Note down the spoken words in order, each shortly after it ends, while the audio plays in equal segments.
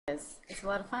It's a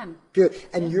lot of fun. Good.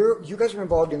 And you guys are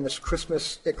involved in this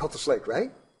Christmas at Cultus Lake,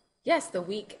 right? Yes, the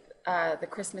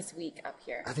Christmas week up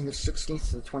here. I think it's 16th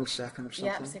to the 22nd or something.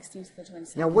 Yeah, 16th to the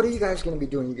 22nd. Now, what are you guys going to be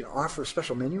doing? You going to offer a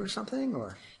special menu or something,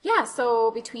 or? Yeah, so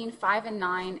between 5 and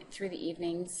 9 through the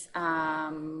evenings,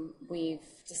 we've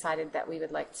decided that we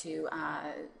would like to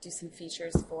do some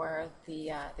features for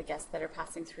the guests that are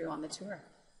passing through on the tour.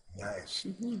 Nice.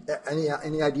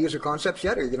 Any ideas or concepts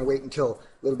yet, or are you going to wait until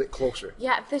a little bit closer?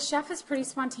 Yeah, the chef is pretty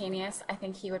spontaneous. I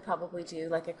think he would probably do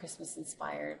like a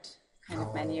Christmas-inspired kind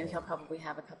of menu. He'll probably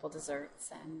have a couple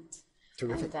desserts and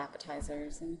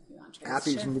appetizers and a few entrees.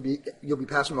 Appies, Sure. and you'll be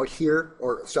passing them out here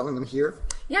or selling them here?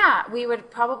 Yeah, we would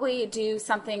probably do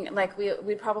something like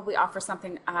we'd probably offer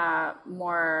something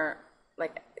more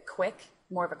like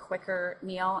more of a quicker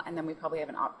meal, and then we probably have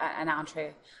an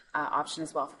entree option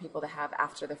as well for people to have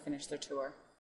after they finish their tour.